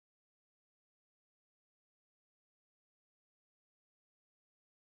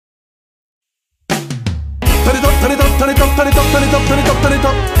turn it up, turn it up, turn it up, turn it up, turn it up, turn it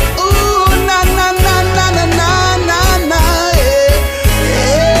up. Ooh, na na na na na na na na.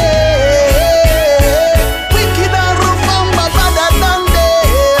 Wicked and rough and bad than they.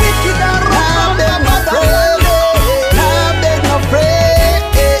 Wicked and rough and bad than they. Nah, beg no afraid.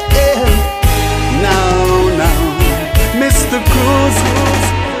 Now, Mr. Cruz.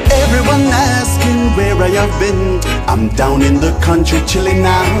 Everyone asking where I have been. I'm down in the country chilling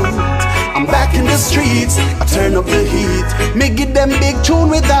out. I'm back in the streets, I turn up the heat. Me give them big tune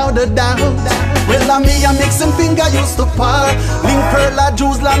without a doubt. Well, I'm me, I mix them finger used to par. Link Perla,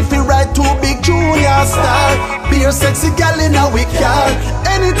 Juice Land, feel right to big junior star. Be a sexy gal in a wick yard.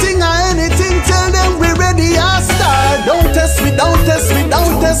 Anything or anything, tell them we ready, I start. Don't test me, don't test me,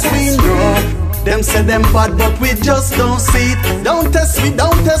 don't test me, no. Them say them bad, but we just don't see it. Don't test me,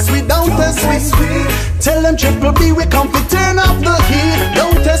 don't test me, don't test me. Tell them Triple B, we come to turn up the heat.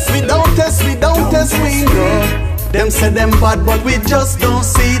 Don't test me, don't test me, don't test me, no. Them say them bad, but we just don't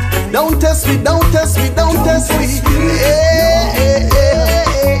see it. Don't test me, don't test me, don't test me.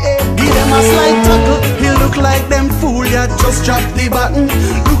 Give them a slight tackle, he look like them fool ya. Just drop the button.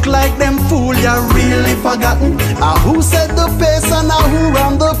 Look like them fool ya, really forgotten. Who set the pace and who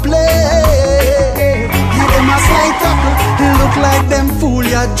run the play? Give them a slight tackle, he look like them fool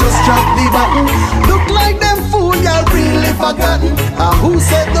ya. Just drop the button. Look like them fool ya, really forgotten. Who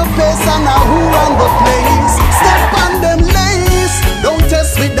set the pace and who run the place? Step on them lace. Don't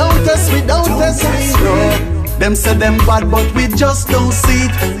test me, don't test me, don't test me, no. Them say them bad, but we just don't see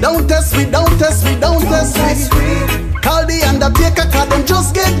it. Don't test me, don't test me, don't test me. Call the undertaker, cause them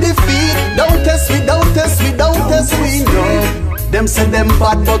just get defeat. Don't test me, don't test me, don't test me, no. Them say them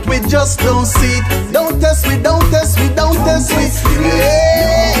bad, but we just don't see it. Don't test me, don't test me, don't test me.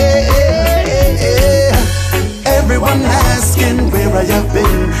 Everyone asking where I have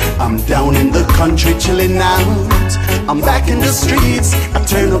been. I'm down in the country chilling out. I'm back in the streets, I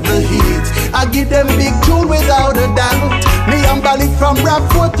turn up the heat. I give them big tune without a doubt. Me and Balik from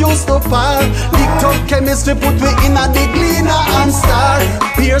Rockford used to par. Licked up chemistry, put me in a the Gleaner and Star.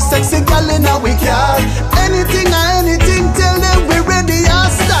 Pure sexy gal in a wick yard. Anything or anything, tell them we ready or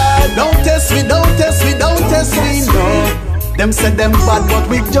start. Don't test me, don't test me, don't test me, no. Them say them bad, but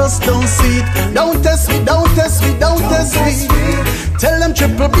we just don't see it. Don't test me, don't test me, don't test me. Tell them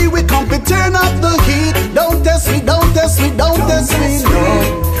Triple B, we come to turn up the heat. Don't test me, don't test me, don't test me,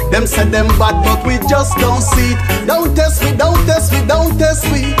 no. Them say them bad, but we just don't see it. Don't test me, don't test me, don't test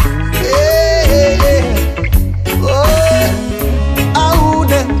me. Oh,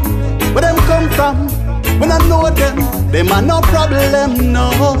 them, where them come from? When I know them, them are no problem, no,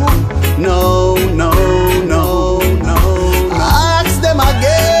 no, no, no, no. Ask them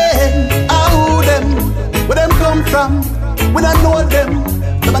again, how them, where them come from? When I know them,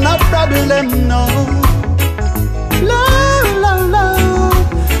 them are no problem, no. La la la,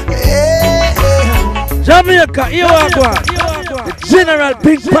 Jamaica, YardwaY. The General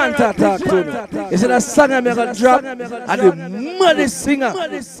Pink Panther talk to me. He said a song I'm gonna drop and the maddest singer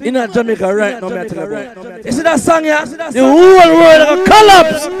in Jamaica right now. He said that song here, the whole world gonna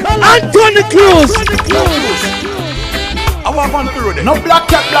collapse. Anthony Cruz. I walk on the road. No black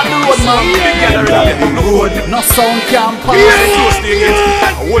cat block the road, man. No road, no sound can pass.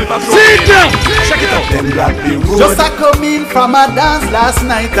 Check it out. Them black the road. Just I come in from a dance last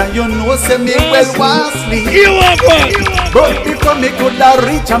night and you know say me well want sleep. But before me could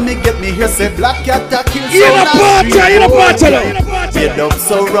reach and me get me here say black cat a kill sound. You know party. Bed up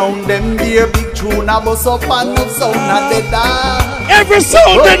surround them dear big tune a bust up and up sound at the dance. Every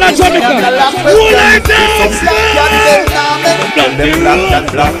sound in Jamaica. Who like that? Them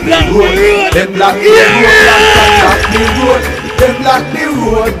black the road. Them black the road. Them black the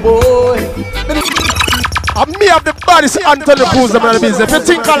road, boy. And me have the body say Anthony Cruz about the business. If you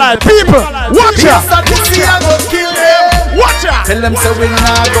think alike, people, watch out. Watch out. Tell them say we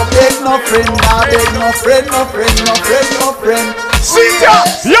nah go beg no friend, nah beg no friend, no friend, no friend, no friend. See ya,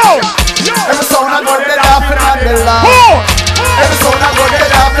 yo. Every sound I go dead off in the land. Every sound I go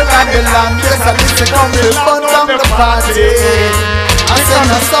dead off in the land. Yes, I need to come to fun down the party. I send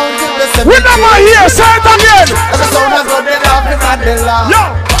a sound to the city. We never hear, say it again. Every sound I go dead off in the land. Yo.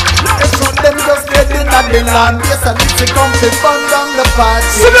 Them just dead in the land. Yes, I need to come to fun down the party.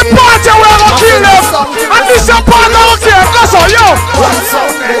 See the party where I kill them. And this is part of here. That's all, yo. One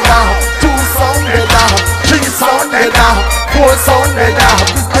sound dead off, two sound dead off, three sound dead off, four sound dead off.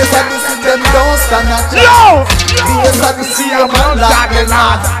 This and this is them don't stand at. Yo. Yes, I see a man like the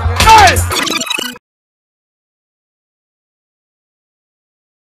Lord. Hey.